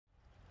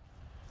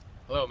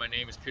Hello, my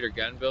name is Peter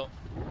Gunville,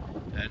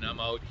 and I'm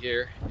out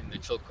here in the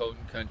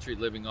Tŝilhqot'in country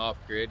living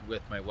off-grid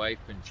with my wife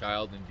and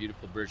child in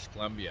beautiful British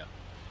Columbia.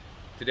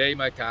 Today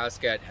my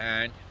task at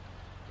hand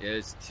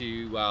is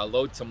to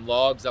load some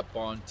logs up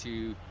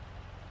onto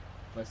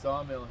my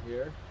sawmill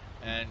here,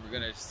 and we're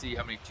going to see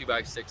how many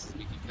 2x6s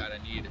we can cut.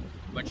 I need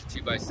a bunch of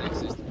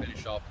 2x6s to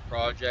finish off the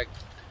project.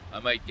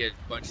 I might get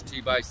a bunch of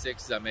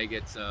 2x6s, I may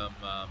get some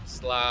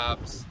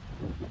slabs,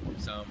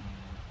 some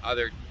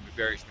other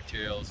various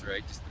materials,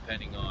 right, just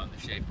depending on the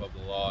shape of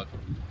the log.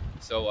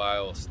 So I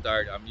will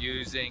start. I'm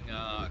using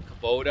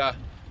KUBOTA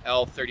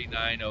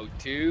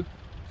L3902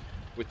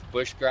 with the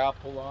bush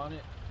grapple on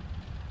it.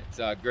 It's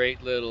a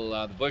great little,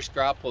 the bush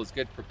grapple is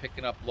good for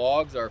picking up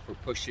logs or for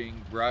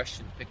pushing brush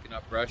and picking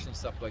up brush and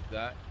stuff like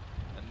that.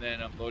 And then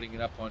I'm loading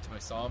it up onto my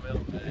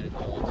sawmill, and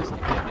we'll just give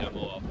you a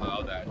demo of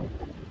how that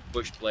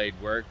bush blade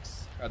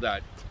works, or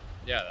that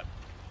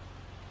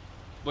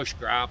bush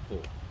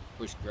grapple.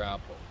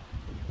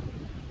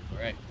 All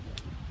right.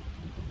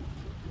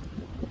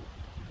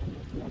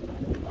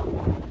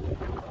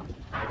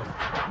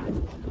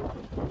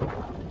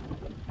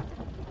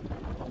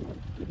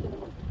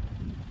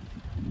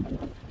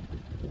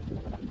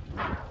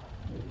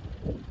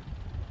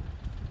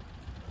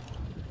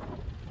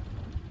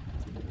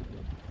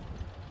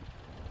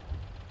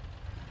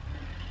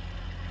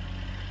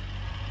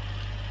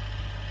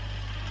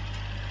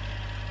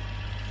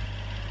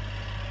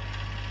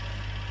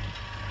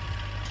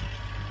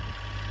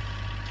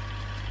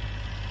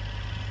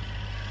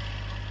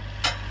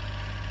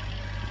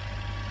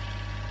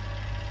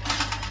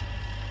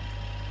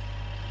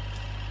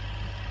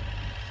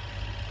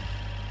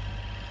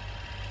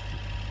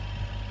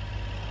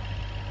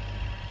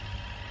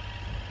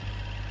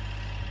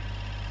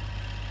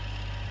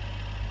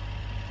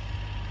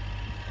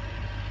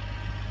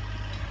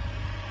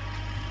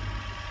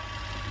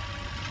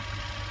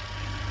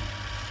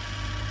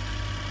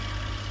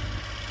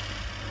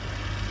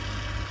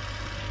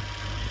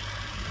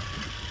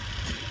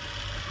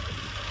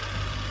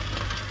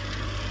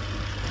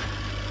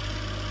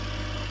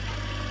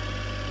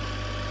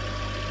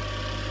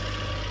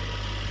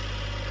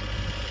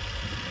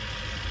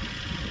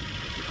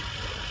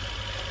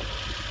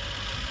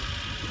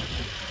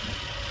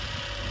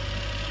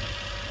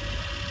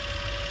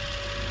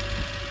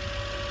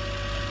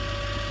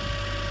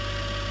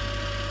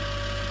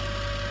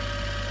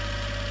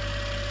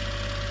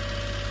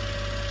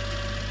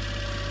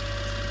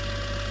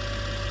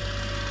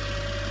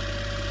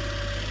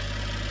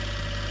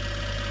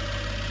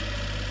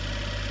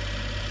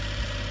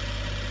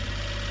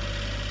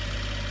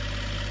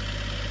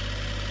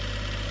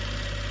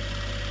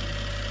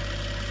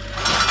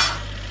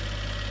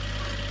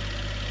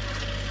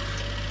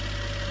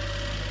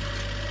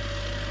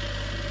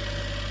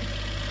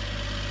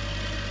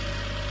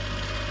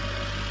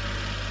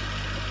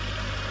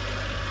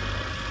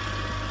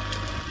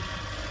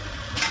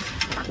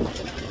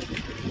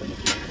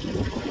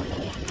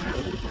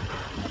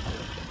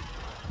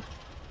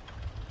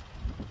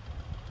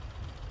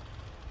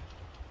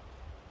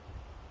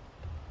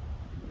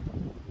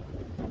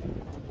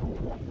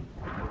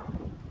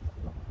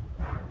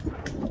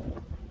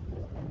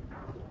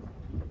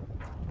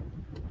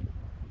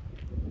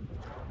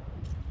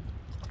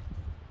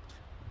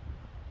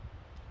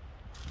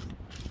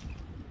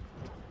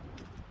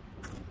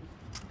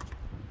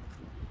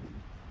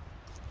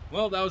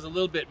 Well, that was a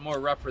little bit more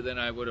rougher than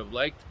I would have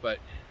liked, but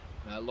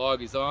that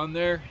log is on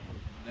there.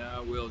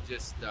 Now we'll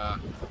just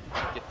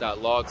get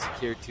that log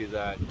secured to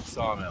that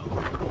sawmill.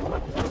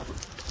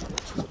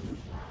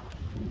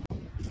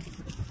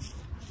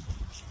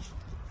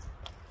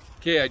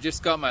 Okay, I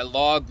just got my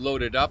log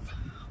loaded up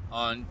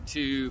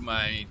onto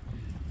my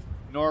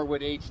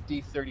Norwood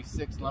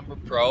HD36 Lumber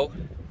Pro.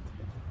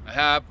 I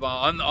have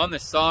on the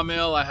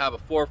sawmill, I have a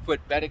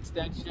 4-foot bed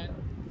extension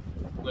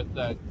with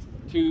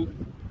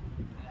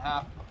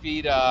 2.5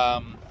 feet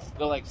little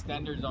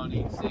extenders on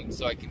each thing,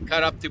 so I can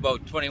cut up to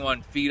about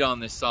 21 feet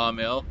on this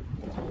sawmill.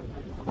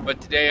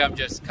 But today I'm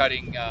just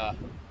cutting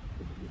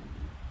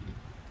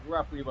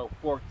roughly about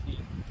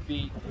 14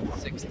 feet,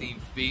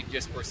 16 feet,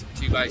 just for some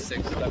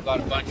 2x6s. I've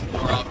got a bunch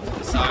more off to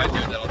the side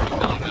there that'll be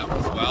filling up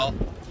as well,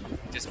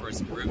 just for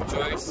some root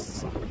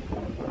joists.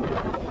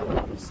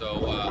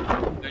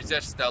 So there's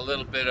just a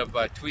little bit of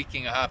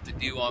tweaking I have to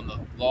do on the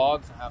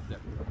logs. I'll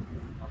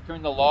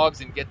turn the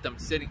logs and get them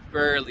sitting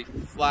fairly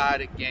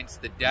flat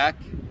against the deck.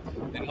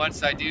 Then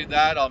once I do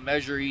that, I'll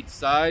measure each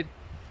side.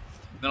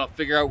 Then I'll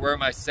figure out where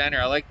my center.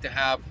 I like to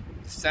have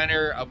the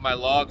center of my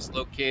logs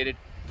located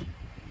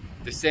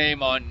the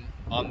same on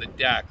the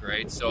deck,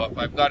 right? So if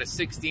I've got a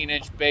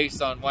 16-inch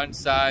base on one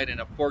side and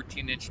a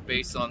 14-inch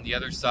base on the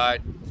other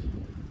side,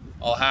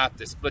 I'll have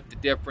to split the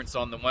difference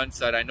on the one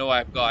side. I know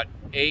I've got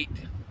 8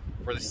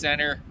 for the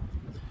center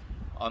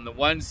on the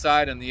one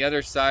side, and the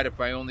other side, if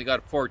I only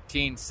got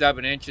 14,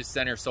 7 inches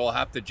center, so I'll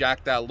have to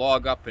jack that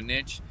log up an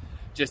inch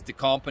just to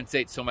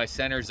compensate, so my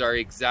centers are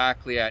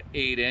exactly at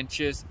 8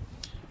 inches.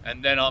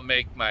 And then I'll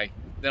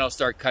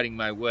start cutting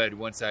my wood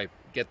once I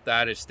get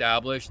that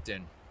established.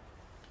 And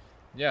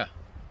yeah,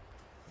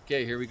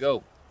 Okay, here we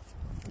go.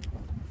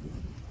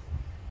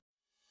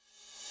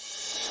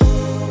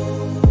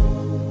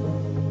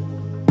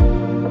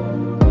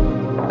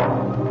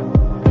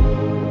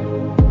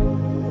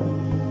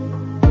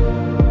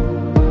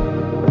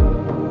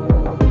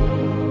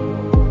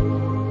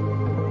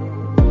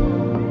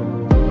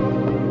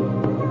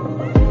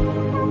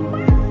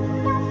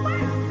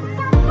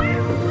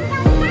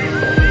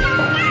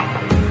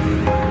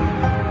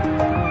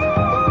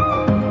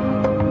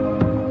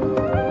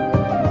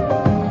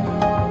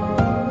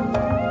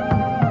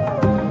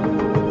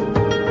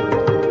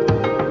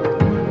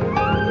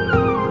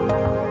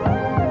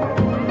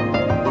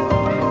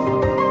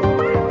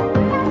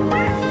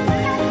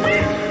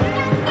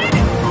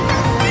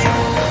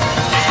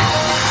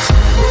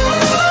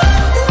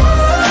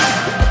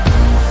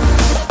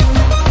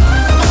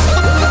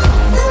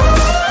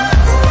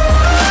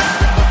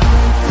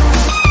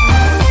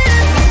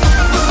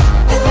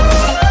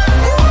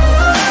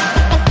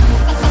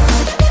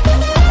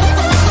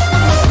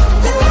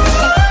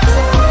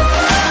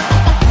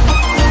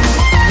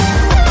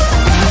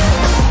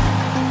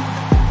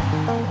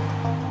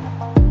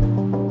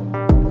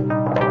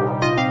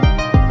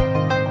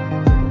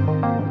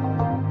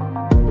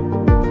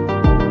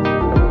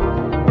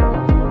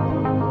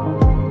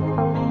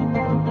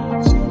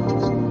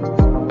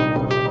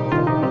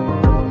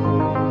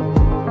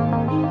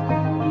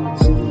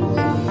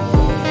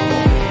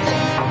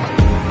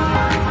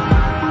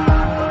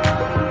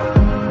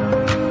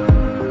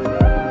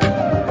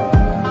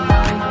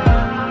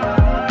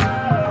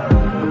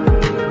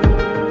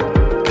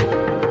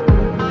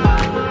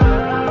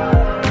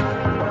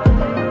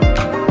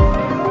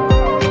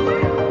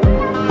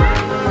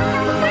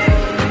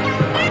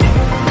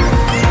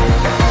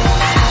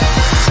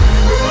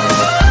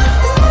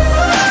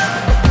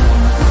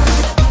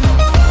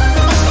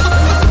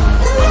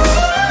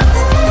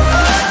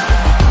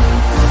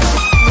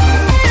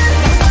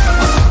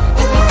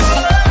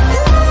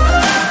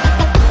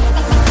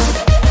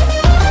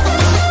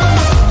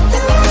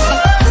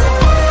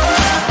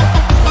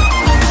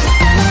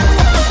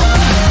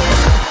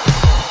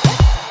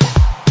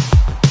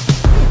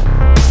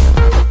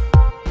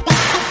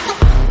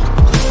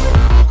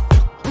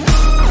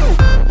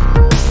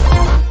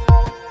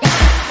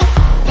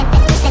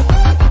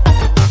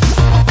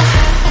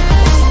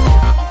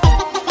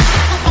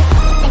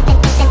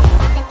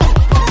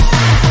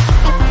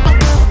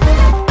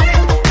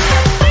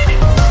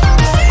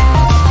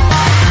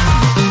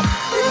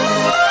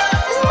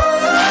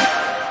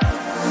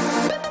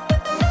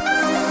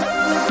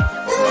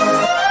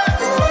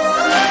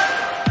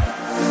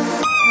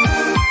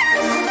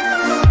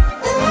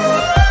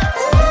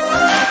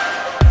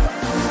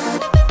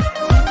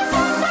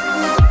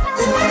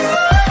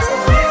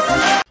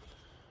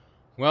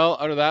 Well,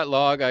 out of that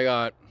log, I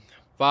got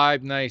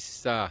 5 nice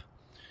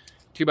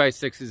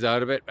 2x6s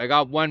out of it. I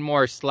got one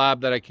more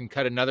slab that I can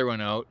cut another one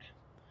out.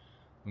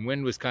 The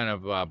wind was kind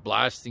of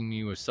blasting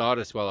me with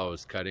sawdust while I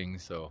was cutting,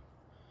 so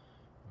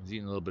I was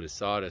eating a little bit of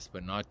sawdust,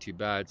 but not too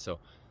bad. So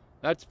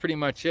that's pretty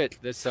much it.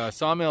 This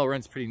sawmill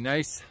runs pretty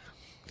nice,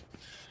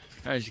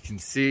 as you can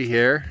see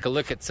here. Take a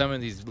look at some of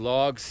these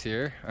logs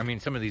here. I mean,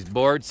 some of these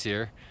boards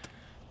here.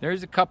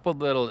 There's a couple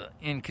little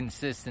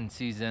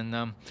inconsistencies in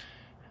them.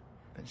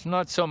 It's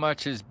not so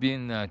much as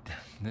being the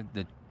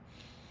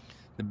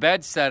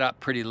bed set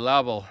up pretty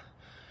level.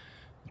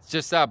 It's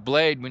just that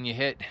blade when you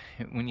hit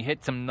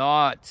some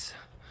knots.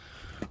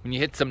 When you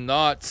hit some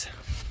knots,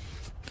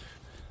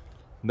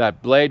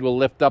 that blade will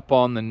lift up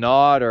on the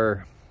knot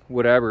or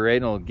whatever, right?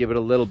 And it'll give it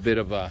a little bit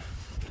of a,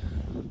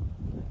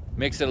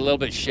 makes it a little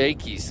bit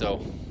shaky.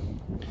 So,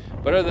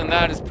 but other than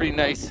that, it's pretty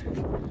nice.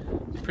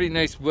 Pretty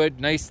nice wood,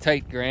 nice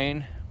tight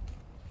grain,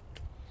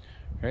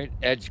 right?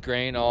 Edge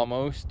grain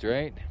almost,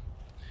 right?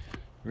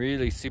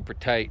 Really super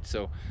tight.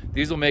 So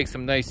these will make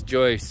some nice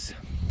joists.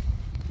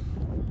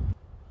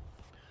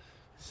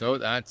 So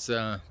that's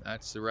the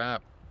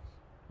wrap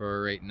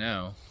for right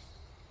now.